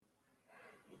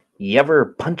You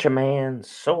ever punch a man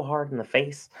so hard in the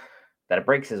face that it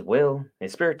breaks his will,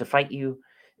 his spirit to fight you,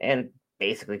 and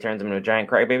basically turns him into a giant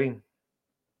crybaby?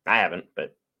 I haven't,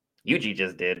 but Yuji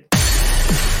just did.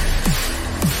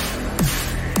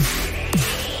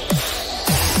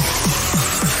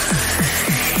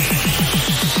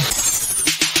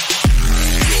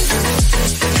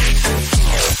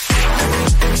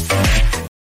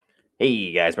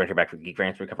 Hey guys, Brent here back with Geek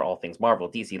Rants. We cover all things Marvel,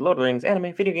 DC, Lord of the Rings,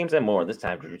 anime, video games, and more. This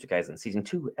time, Jujutsu Kaisen Season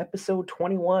 2, Episode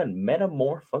 21,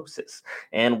 Metamorphosis.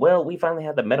 And well, we finally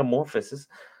had the metamorphosis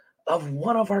of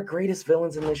one of our greatest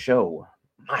villains in the show,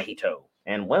 Mahito.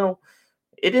 And well,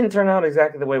 it didn't turn out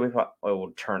exactly the way we thought it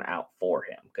would turn out for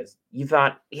him. Because you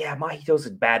thought, yeah, Mahito's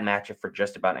a bad matchup for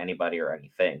just about anybody or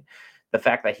anything. The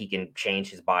fact that he can change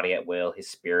his body at will, his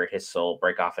spirit, his soul,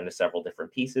 break off into several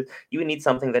different pieces, you would need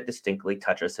something that distinctly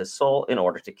touches his soul in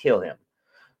order to kill him.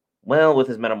 Well, with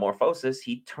his metamorphosis,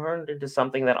 he turned into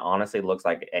something that honestly looks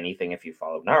like anything if you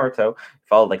follow Naruto.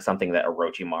 Followed like something that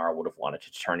Orochimaru would have wanted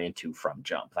to turn into from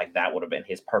Jump. Like that would have been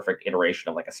his perfect iteration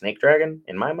of like a snake dragon,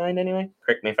 in my mind anyway.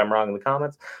 Correct me if I'm wrong in the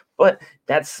comments. But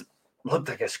that's looked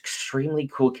like an extremely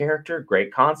cool character,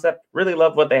 great concept. Really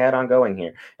loved what they had ongoing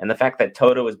here. And the fact that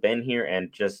Toto has been here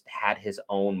and just had his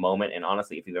own moment. And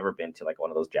honestly, if you've ever been to like one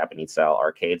of those Japanese style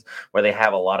arcades where they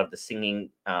have a lot of the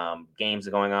singing games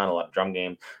going on, a lot of drum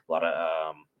games, a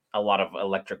lot of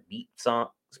electric beat songs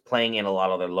playing in a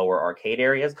lot of the lower arcade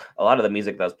areas. A lot of the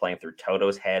music that was playing through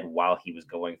Toto's head while he was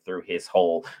going through his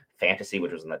whole fantasy,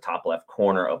 which was in the top left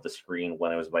corner of the screen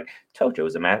when it was like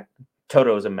Toto's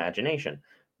imagination.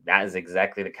 That is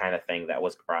exactly the kind of thing that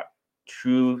was brought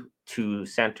true to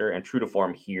center and true to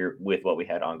form here with what we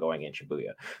had ongoing in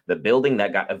Shibuya. The building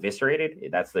that got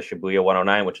eviscerated, that's the Shibuya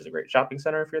 109, which is a great shopping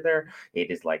center if you're there. It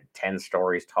is like 10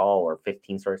 stories tall or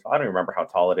 15 stories tall. I don't remember how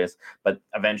tall it is, but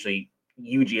eventually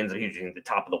Yuji ends up using the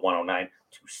top of the 109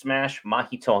 to smash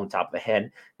Mahito on top of the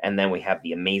head. And then we have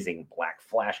the amazing Black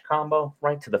Flash combo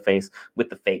right to the face with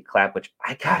the fake clap, which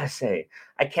I gotta say,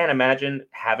 I can't imagine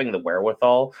having the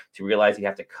wherewithal to realize you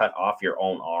have to cut off your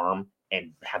own arm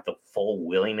and have the full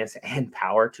willingness and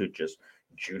power to just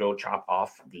judo chop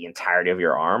off the entirety of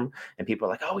your arm. And people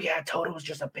are like, oh yeah, Toto's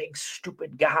just a big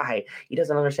stupid guy. He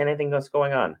doesn't understand anything that's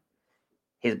going on.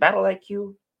 His battle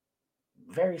IQ,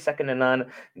 very second to none,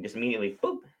 and just immediately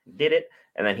boop, did it.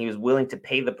 And then he was willing to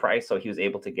pay the price, so he was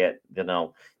able to get,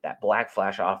 that Black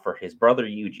Flash off for his brother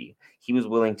Yuji. He was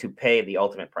willing to pay the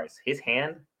ultimate price. His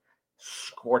hand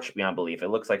scorched beyond belief. It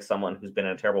looks like someone who's been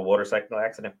in a terrible motorcycle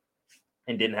accident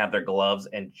and didn't have their gloves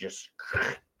and just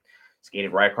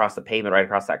skated right across the pavement, right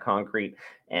across that concrete.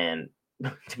 And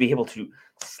to be able to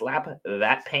slap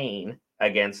that pain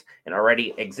against an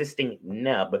already existing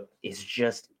nub is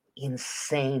just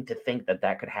insane to think that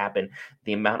that could happen.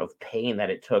 The amount of pain that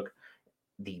it took,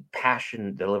 the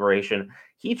passion, the liberation.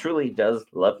 He truly does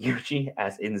love Yuji,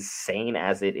 as insane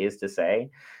as it is to say.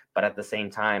 But at the same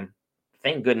time,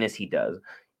 thank goodness he does.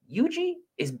 Yuji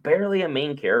is barely a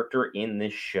main character in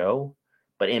this show,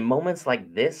 but in moments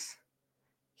like this,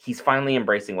 he's finally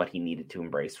embracing what he needed to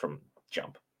embrace from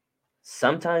Jump.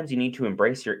 Sometimes you need to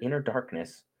embrace your inner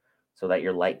darkness so that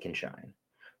your light can shine.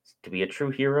 To be a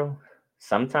true hero,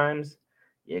 sometimes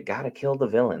you gotta kill the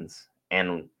villains.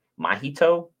 And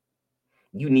Mahito,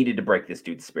 you needed to break this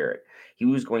dude's spirit. He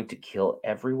was going to kill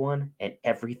everyone and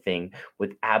everything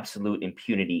with absolute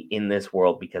impunity in this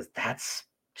world because that's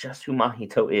just who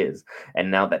Mahito is.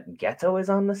 And now that Geto is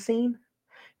on the scene,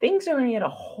 things are going to get a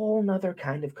whole nother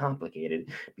kind of complicated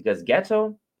because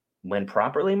Geto, when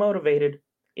properly motivated,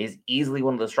 is easily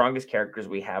one of the strongest characters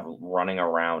we have running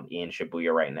around in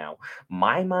Shibuya right now.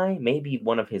 Mai may be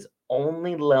one of his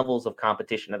only levels of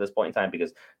competition at this point in time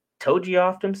because Toji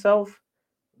offed himself,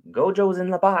 Gojo's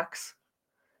in the box.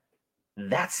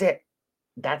 That's it.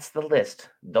 That's the list.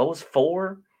 Those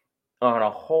four are on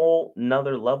a whole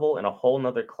nother level and a whole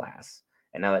nother class.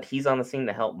 And now that he's on the scene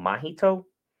to help Mahito,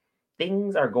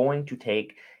 things are going to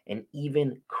take an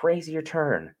even crazier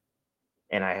turn.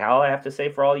 And all I have to say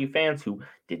for all you fans who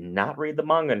did not read the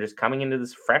manga and just coming into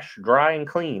this fresh, dry, and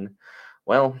clean,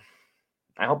 well,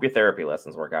 I hope your therapy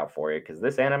lessons work out for you because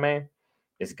this anime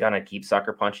is going to keep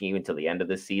sucker punching you until the end of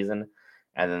this season.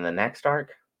 And then the next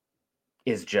arc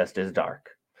is just as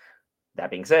dark.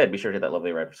 That being said, be sure to hit that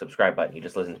lovely red subscribe button. You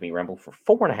just listened to me ramble for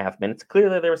 4.5 minutes.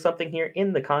 Clearly, there was something here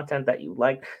in the content that you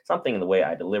liked, something in the way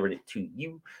I delivered it to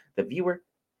you, the viewer.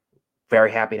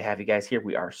 Very happy to have you guys here.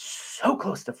 We are so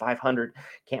close to 500.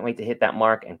 Can't wait to hit that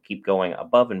mark and keep going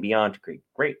above and beyond to create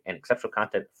great and exceptional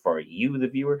content for you, the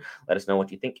viewer. Let us know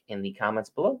what you think in the comments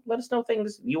below. Let us know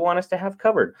things you want us to have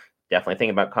covered. Definitely thinking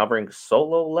about covering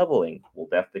solo leveling. We'll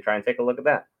definitely try and take a look at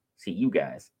that. see you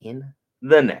guys in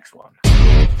the next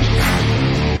one.